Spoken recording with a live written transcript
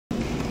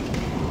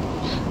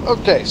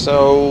Okay,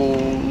 so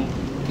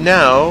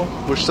now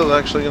we're still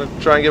actually going to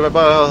try and get my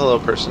body. Oh, hello,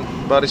 person.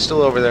 Body's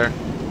still over there.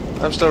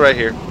 I'm still right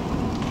here.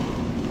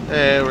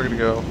 And we're going to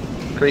go.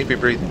 Creepy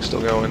breathing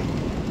still going.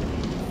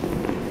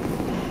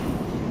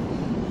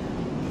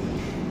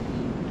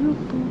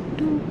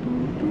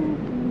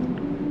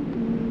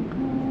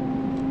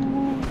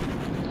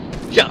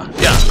 Yeah.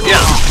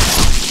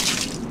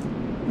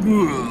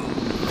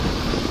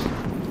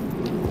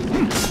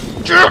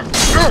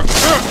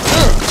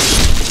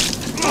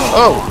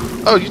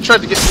 Oh, you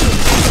tried to get...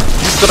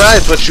 You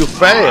tried, but you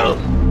failed.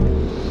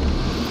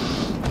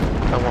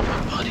 I want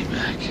my body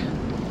back.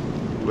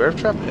 Beware of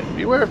trap A.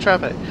 Beware of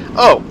trap A.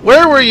 Oh,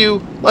 where were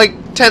you, like,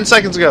 10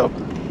 seconds ago?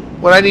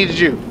 When I needed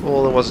you.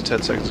 Well, it wasn't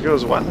 10 seconds ago, it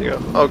was a while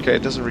ago. Okay,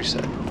 it doesn't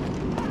reset.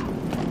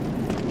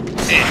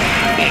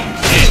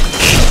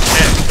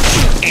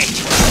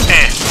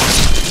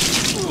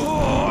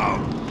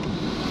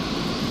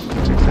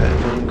 Take that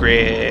moon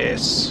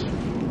grass.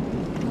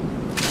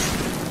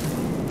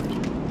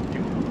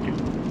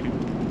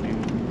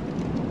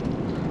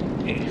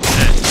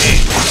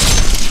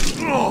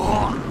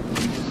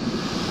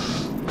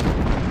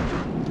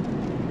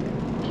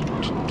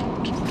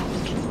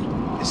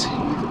 Is he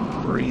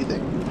even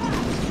breathing?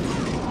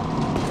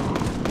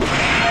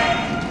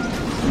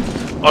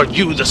 Are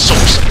you the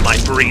source of my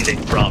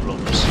breathing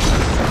problems?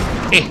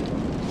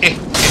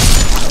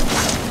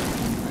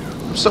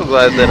 I'm so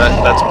glad that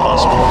that's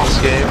possible in this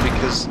game,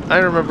 because I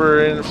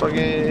remember in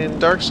fucking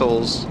Dark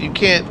Souls, you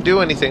can't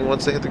do anything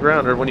once they hit the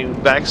ground, or when you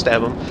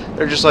backstab them,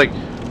 they're just like,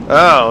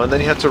 oh, and then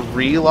you have to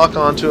re-lock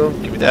onto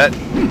them. Give me that.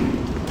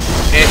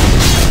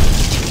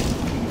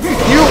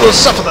 You will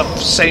suffer the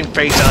same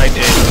fate I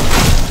did.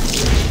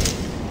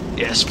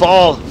 Yes,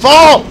 fall!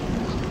 Fall!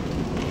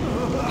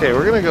 Okay,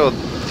 we're gonna go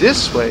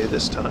this way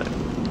this time.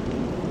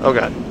 Oh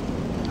god.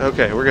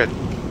 Okay, we're good.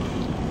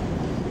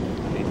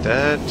 Need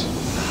that.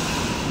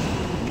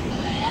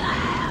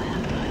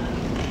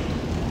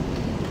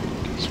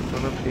 Guess we're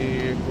going up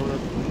here, going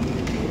up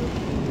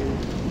here.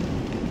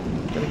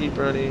 Gonna keep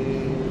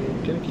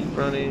running. Gonna keep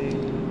running.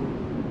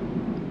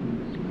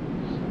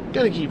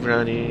 Gonna keep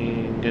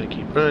running. Gonna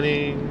keep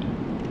running.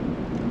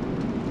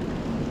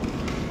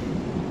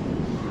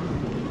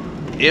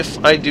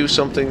 If I do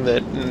something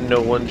that no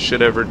one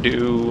should ever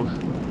do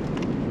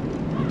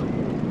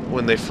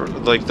when they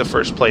like the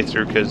first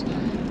playthrough, because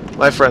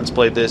my friends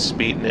played this,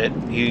 beaten it.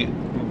 He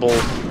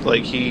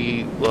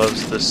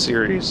loves this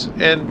series,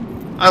 and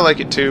I like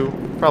it too.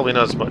 Probably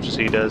not as much as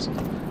he does.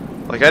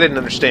 Like, I didn't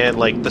understand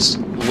like this.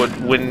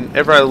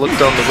 Whenever I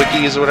looked on the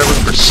wikis or whatever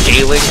for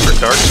scaling for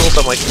Dark Souls,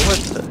 I'm like,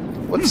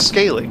 what's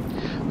scaling?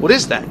 What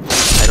is that?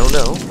 I don't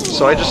know.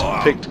 So I just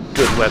picked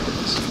good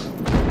weapons.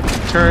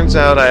 Turns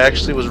out I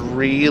actually was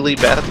really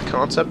bad at the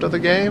concept of the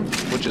game,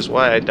 which is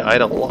why I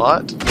died a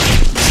lot.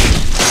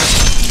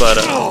 But,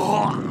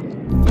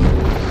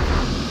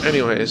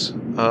 anyways,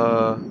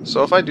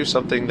 so if I do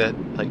something that,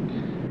 like,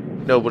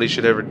 nobody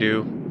should ever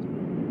do,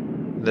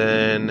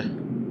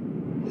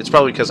 then it's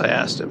probably because I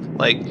asked him.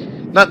 Like,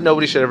 not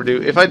nobody should ever do.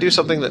 If I do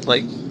something that,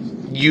 like,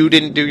 you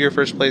didn't do your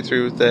first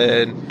playthrough,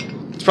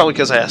 then it's probably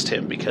because I asked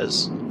him,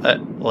 because,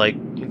 like,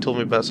 he told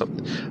me about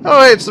something. Oh,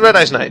 hey, it's the Red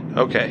Eyes Night.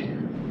 Okay.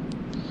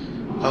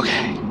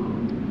 Okay.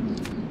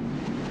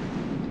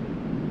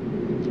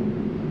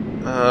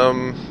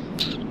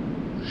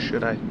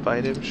 Should I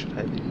fight him? Should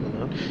I leave him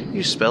alone?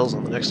 Use spells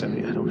on the next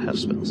enemy. I don't have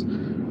spells.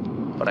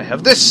 But I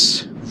have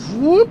this!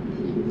 Whoop!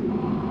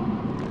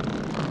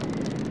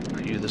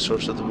 Are you the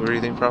source of the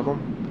breathing problem?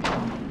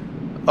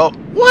 Oh,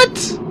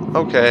 what?!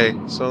 Okay,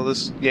 so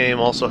this game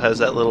also has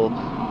that little...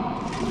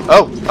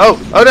 Oh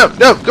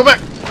no, go back!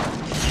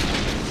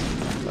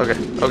 Okay,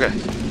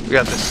 we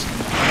got this.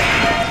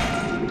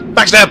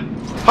 Backstab!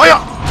 Hiya!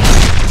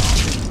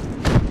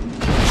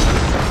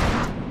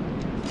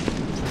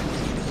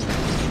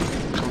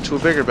 Come to a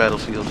bigger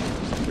battlefield.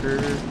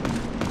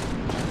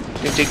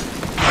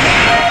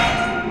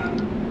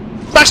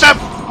 Backstab!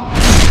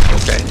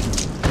 Okay.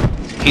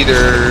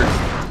 Either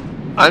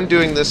I'm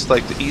doing this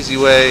like the easy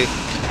way.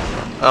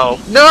 Oh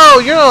no,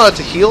 you're not allowed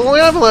to heal. We're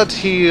not allowed to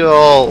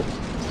heal.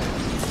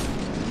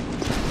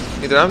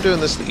 Either I'm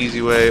doing this the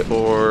easy way,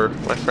 or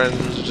my friend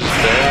is just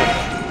bad.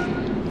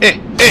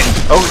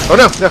 Oh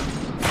no.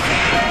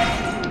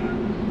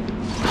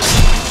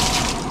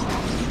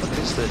 What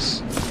is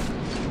this?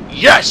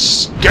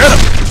 Yes! Get him!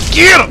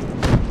 Get him!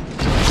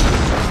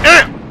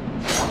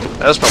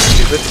 That was probably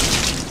stupid.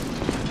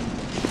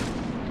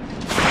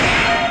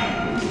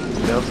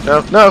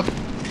 No!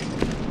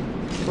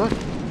 Come on,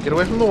 get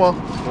away from the wall.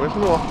 Get away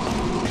from the wall.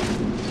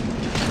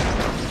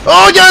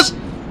 Oh yes!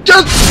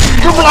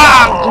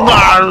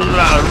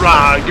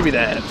 Give me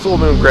that. Full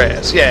moon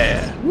grass.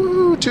 Yeah.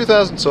 Woo!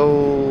 2,000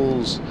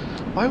 souls.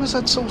 Why was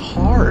that so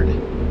hard?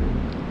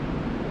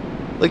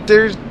 Like,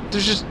 there's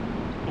just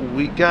a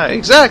weak guy.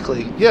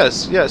 Exactly.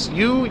 Yes.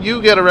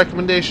 You get a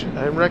recommendation.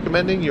 I'm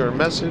recommending your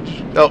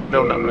message. Oh,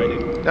 no, not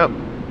writing. No.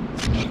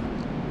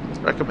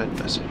 Recommend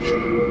message.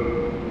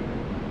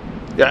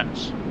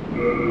 Yes.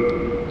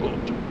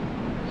 Good.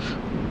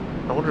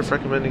 I wonder if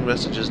recommending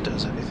messages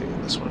does anything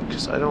in this one,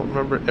 because I don't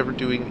remember ever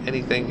doing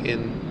anything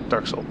in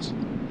Dark Souls.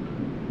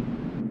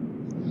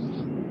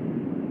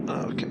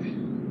 Okay.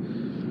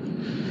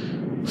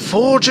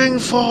 Forging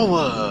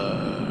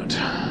forward!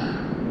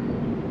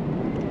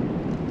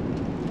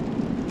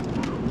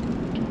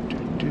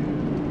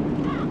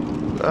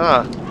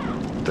 Ah!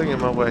 Thing in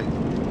my way.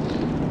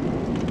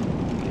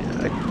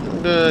 Yeah,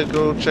 I'm gonna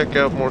go check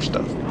out more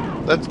stuff.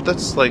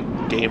 That's like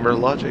gamer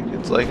logic.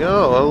 It's like,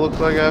 oh, it looks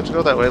like I have to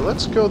go that way.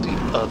 Let's go the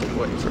other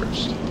way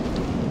first.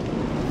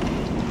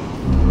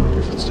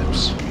 Your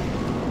footsteps.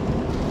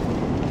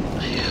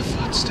 Yeah,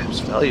 footsteps.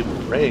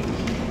 Valuable ring.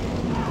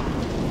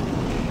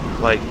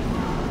 Like,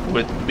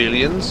 with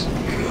billions?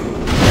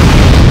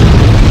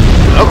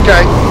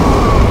 Okay.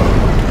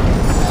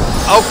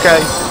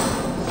 Okay.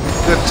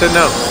 Good to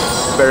know.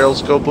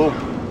 Barrels go boom.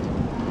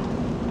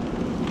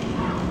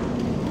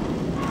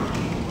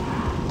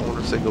 I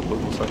wonder if they go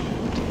boom if I...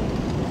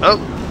 Oh!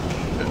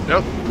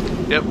 Nope.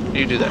 Yep,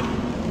 you do that.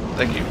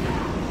 Thank you.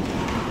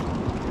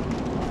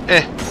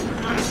 Eh.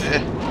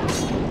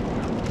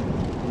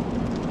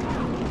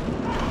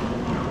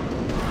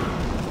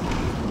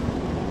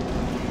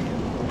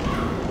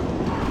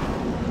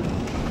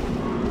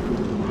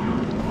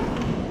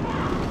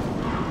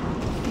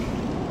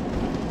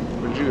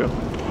 Where'd you go?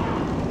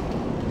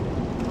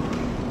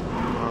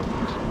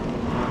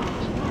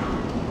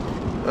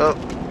 Oh.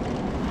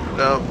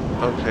 No.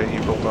 Okay, you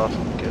rolled off,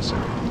 I'm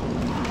guessing.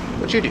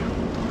 What'd you do?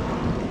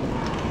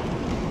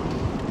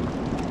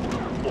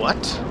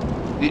 What?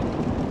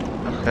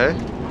 Okay.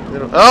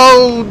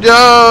 Oh,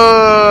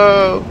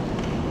 no!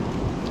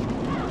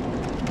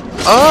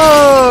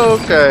 Oh,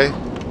 okay.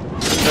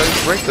 Now you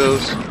break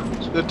those.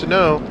 It's good to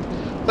know.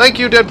 Thank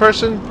you, dead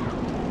person!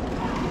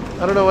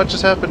 I don't know what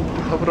just happened.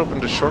 I hope it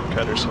opened a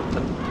shortcut or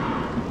something.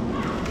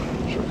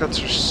 Shortcuts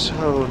are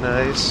so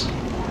nice.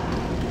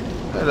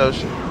 Hello,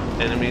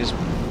 enemies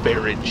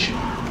barrage.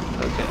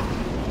 Okay.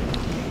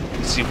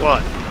 Let's see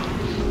what.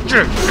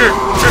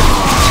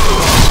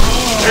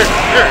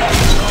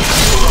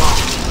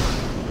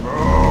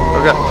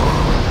 Okay.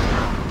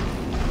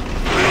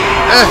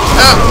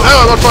 Oh,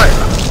 I'm on fire.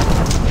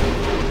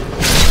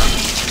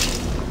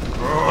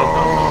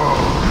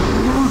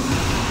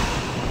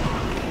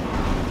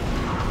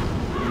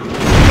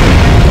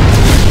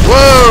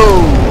 Whoa!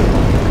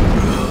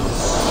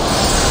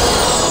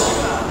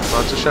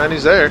 Lots of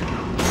shinies there.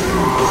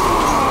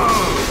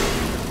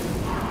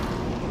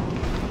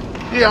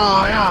 Yeah.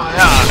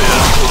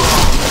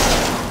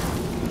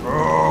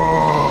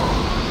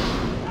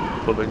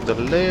 Pulling the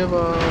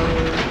lever.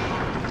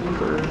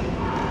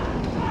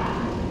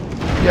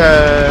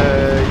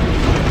 Yay!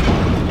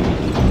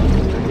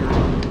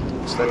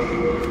 What's that?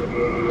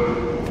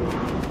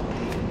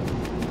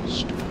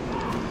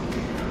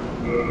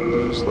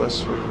 There's less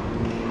for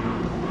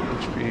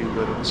HP,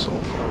 but it's so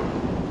far.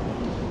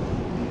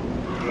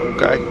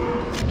 Okay.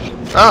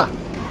 Ah!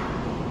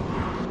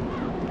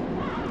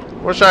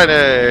 More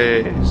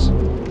shinies!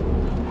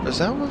 Is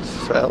that what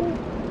fell?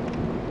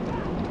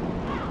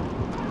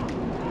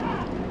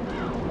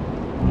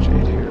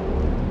 Jade here.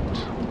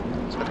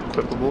 Is that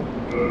equipable?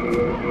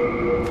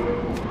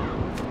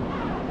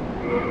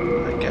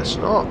 I guess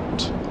not.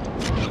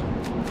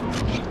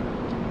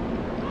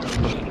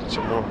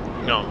 Some more.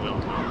 No.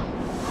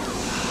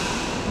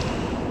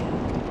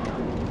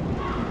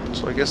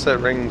 So I guess that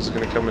ring's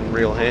gonna come in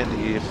real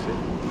handy if it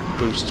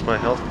boosts my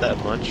health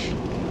that much.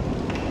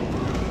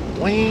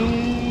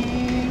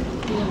 Wee,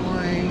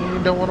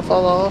 don't want to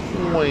fall off.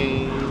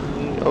 Wee,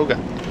 oh god.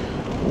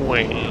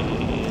 Wee.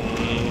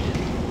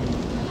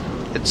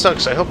 It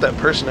sucks. I hope that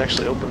person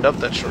actually opened up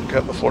that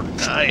shortcut before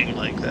dying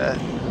like that.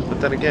 But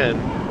then again,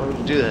 why would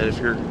you do that if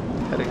you're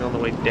heading on the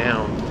way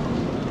down?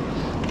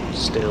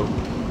 Still,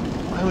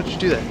 why would you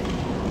do that?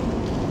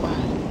 Why?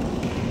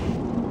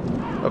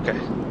 Okay.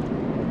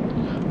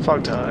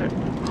 Fog time.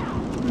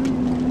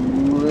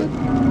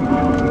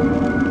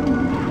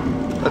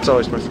 That's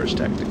always my first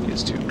tactic,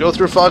 is to go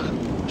through fog,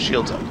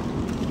 shields up.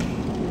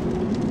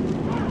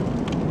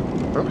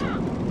 Huh?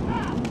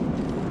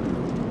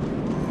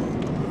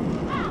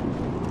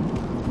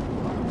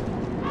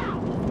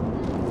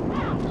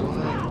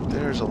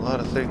 There's a lot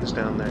of things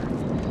down there.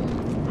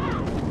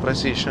 But I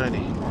see a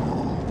shiny.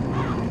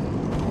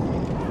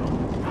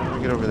 How do I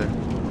get over there?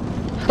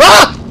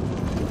 Ah!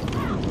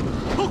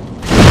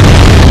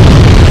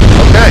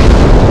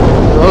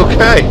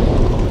 Okay.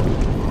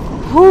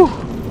 Whew.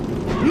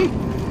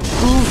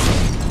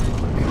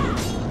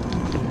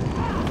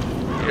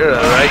 You're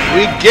alright.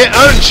 We get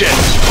urchin.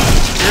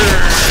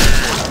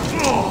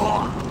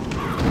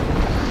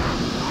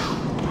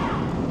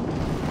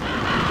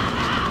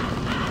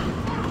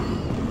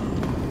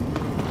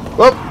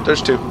 Oh,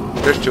 there's two.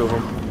 There's two of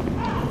them.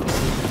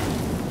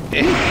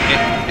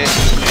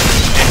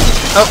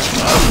 Oh.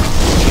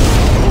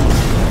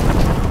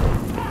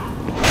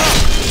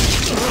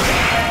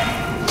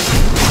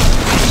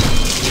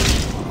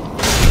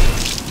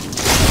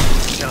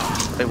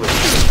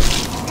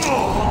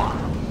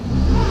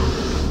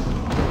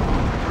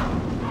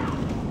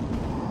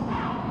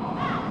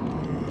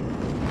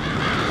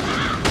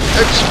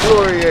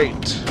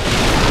 Excoriate.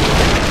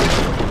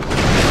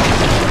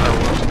 I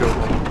want to go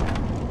home.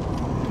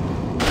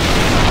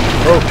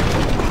 Oh.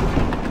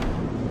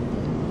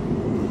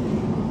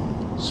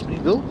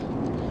 Smeagol?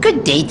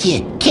 Good day to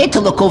you. Care to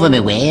look over my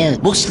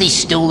wares? Mostly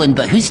stolen,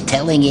 but who's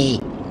telling you?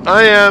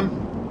 I am.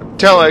 I'm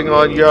telling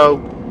on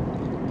you.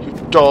 You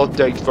stole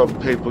things from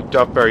people.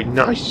 Not very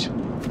nice.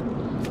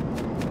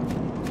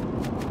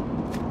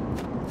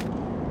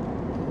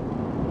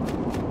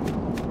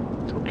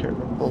 Don't care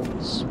about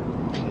bolts.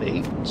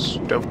 Plates.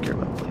 Don't care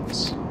about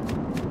plates.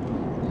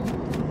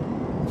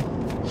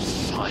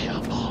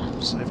 Fire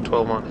bombs. I have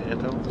 12 on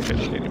hand. I don't think I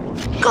need any more.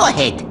 Go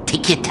ahead.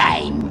 Take your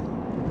time.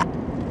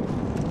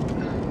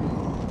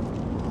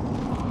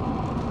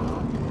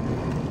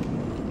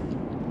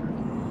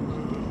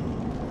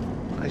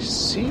 I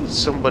see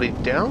somebody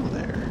down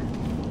there.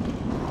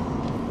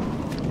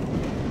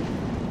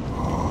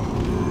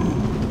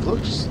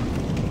 Looks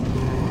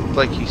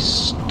like he's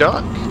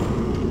stuck.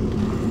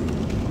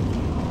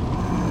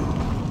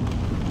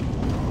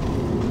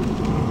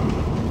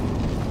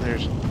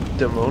 There's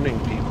demoning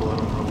people. I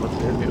don't know what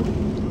they're doing.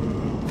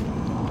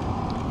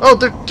 Oh,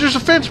 there's a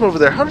phantom over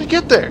there. How did he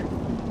get there?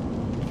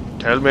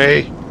 Tell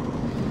me.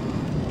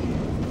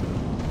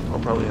 I'll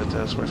probably have to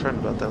ask my friend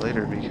about that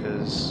later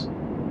because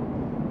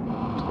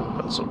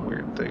about some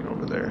weird thing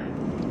over there.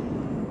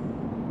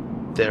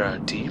 There are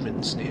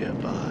demons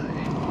nearby.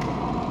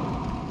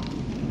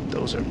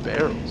 Those are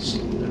barrels.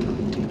 They're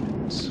not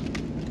demons.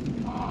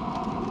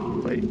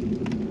 Wait,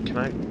 can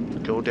I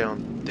go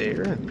down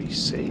there and be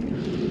safe?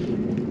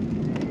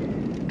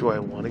 Do I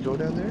want to go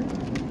down there?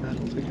 I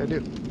don't think I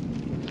do.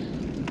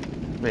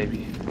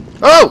 Maybe.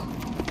 Oh!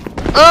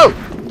 Oh!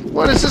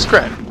 What is this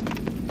crap?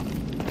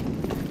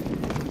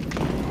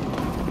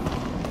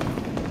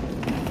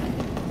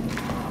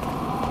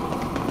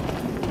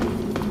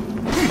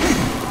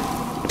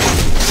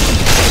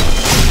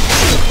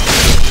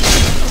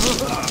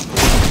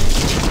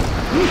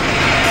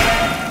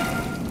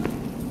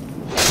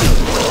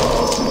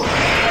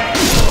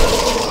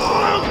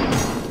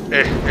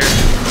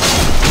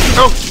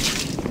 No!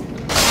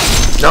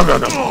 No, no,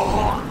 no.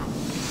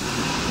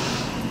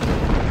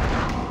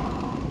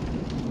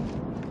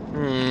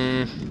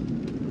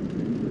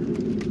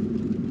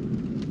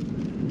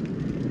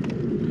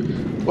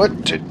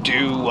 What to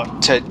do,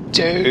 what to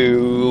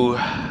do?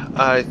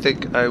 I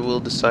think I will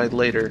decide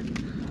later.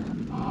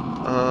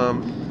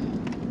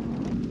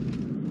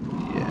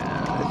 Yeah,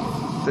 I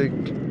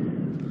think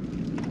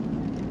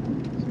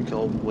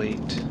I'll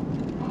wait.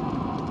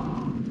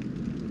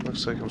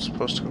 Looks like I'm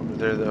supposed to go over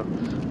there, though.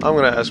 I'm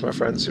gonna ask my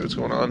friend, see what's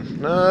going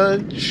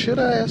on. Should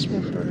I ask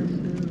my friend?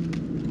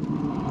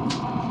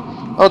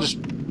 I'll just...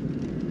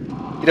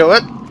 You know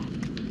what?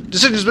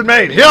 Decision's been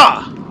made!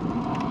 Yeah!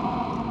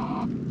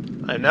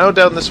 I'm now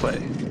down this way.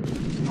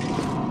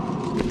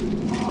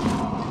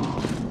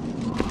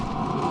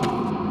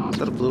 Is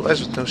that a blue eyes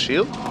with no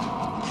shield?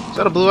 Is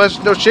that a blue eyes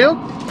with no shield?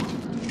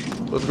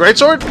 With a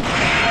greatsword?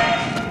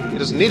 He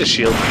doesn't need a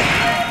shield.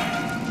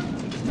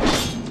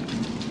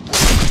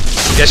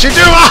 Yes, you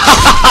do!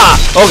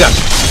 Oh god.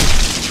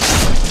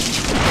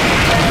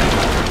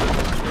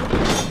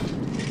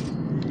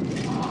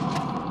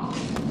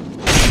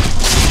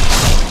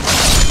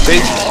 See,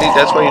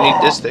 that's why you need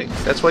this thing.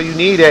 That's why you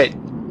need it.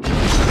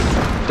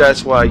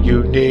 That's why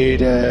you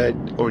need it.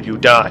 Or you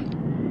die.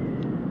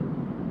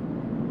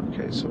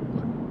 Okay, so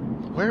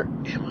where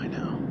am I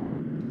now?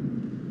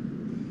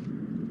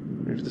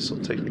 Maybe this will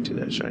take me to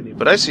that shiny.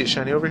 But I see a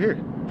shiny over here.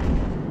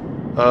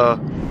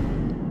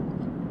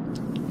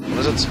 What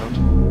does that sound?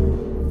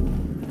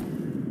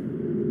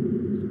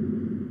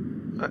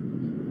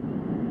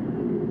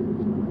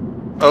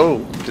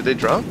 Oh, did they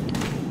drop?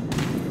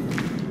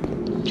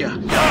 Yeah.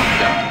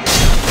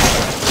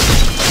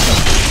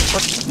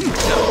 What?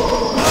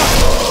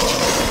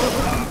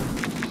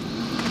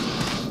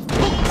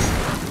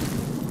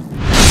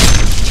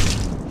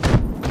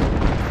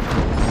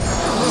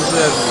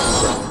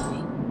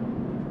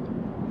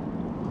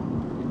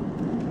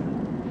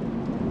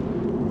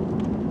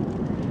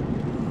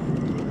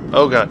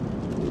 Oh god.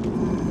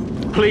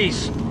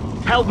 Please,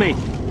 help me.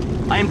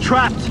 I am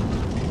trapped,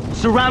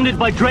 surrounded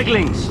by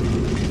dreglings.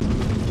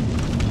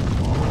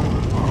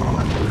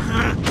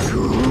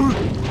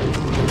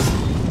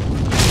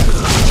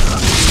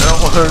 I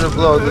don't want her to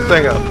blow the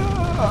thing up.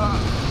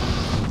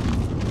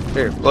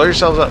 Here, blow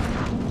yourselves up.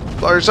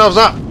 Blow yourselves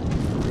up!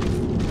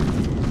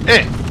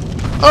 Eh!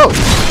 Oh!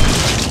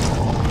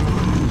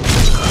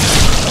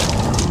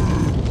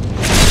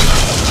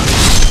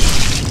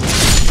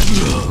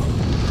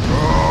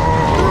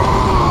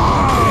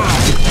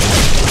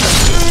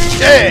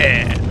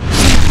 Yeah!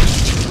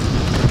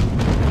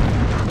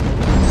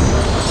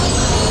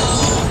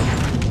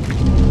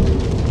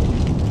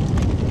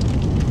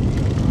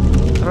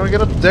 How do I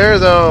get up there,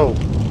 though?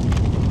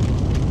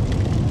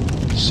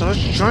 So much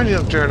shiny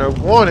up there, and I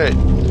want it.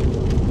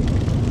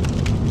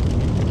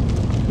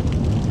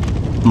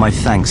 My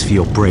thanks for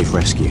your brave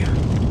rescue.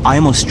 I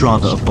am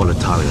Ostrava of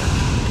Boletaria.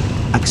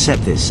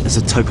 Accept this as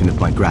a token of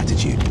my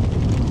gratitude.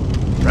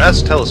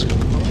 Brass telescope.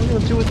 What am I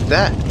going to do with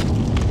that?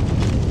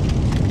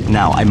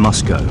 Now I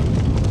must go.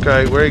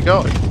 Okay, where are you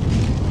going?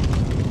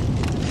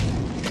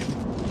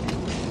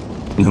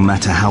 No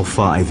matter how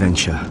far I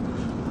venture,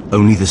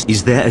 only this.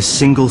 Is there a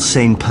single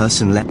sane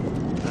person left?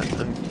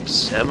 I'm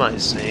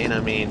semi-sane. I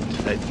mean,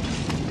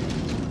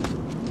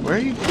 where are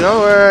you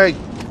going?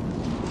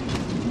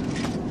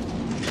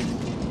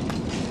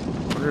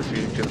 I wonder if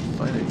you're gonna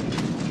find it.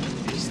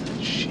 Is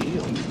that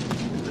shield?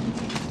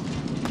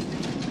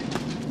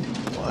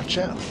 Watch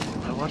out.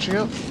 Am I watching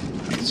out?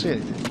 I don't see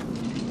anything.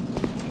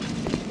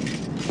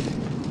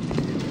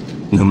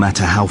 No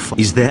matter how far.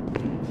 Is there?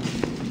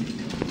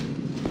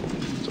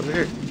 It's over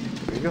here.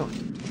 Where are you going?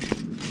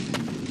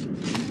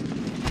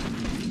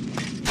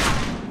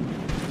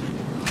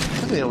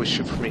 Why do they always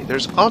shoot for me?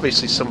 There's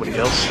obviously somebody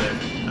else there.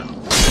 No.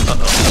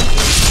 Uh-oh.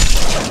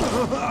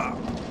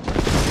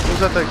 Who's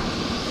that thing?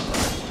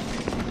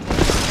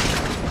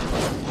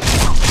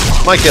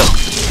 My kill.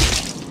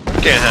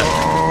 Can't have it.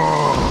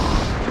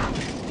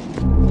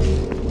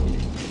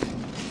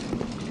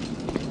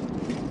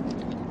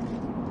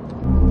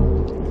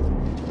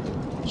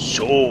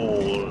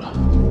 Soul. I'm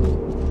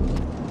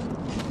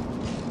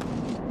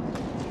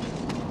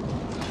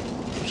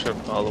just gonna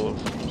follow him,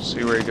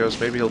 see where he goes.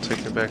 Maybe he'll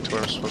take me back to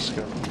where I'm supposed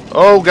to go.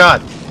 Oh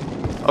god!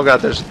 Oh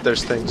god,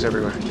 there's things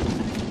everywhere.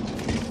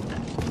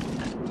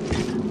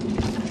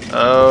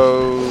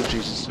 Oh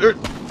Jesus. Maybe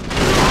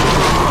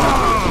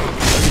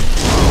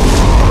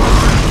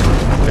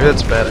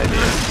that's a bad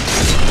idea.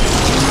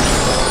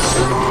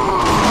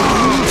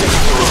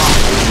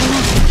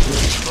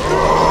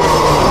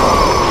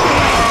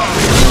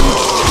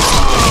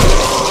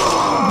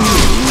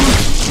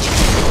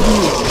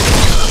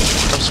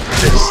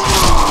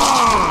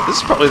 This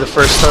is probably the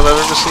first time I've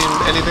ever seen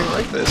anything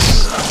like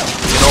this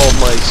in all of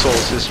my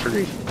Souls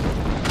history.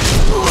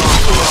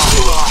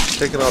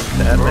 Taking off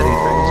that many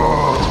things all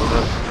at once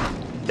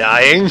without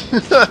dying.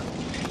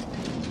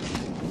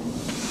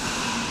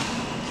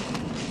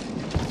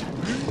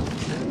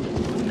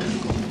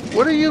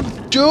 What are you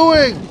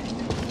doing?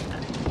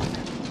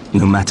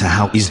 No matter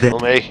how. Is there? Tell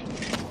me.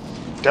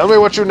 Tell me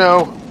what you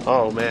know.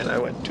 Oh man, I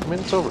went 2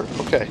 minutes over.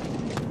 Okay.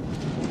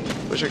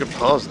 Wish I could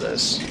pause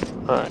this.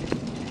 Alright.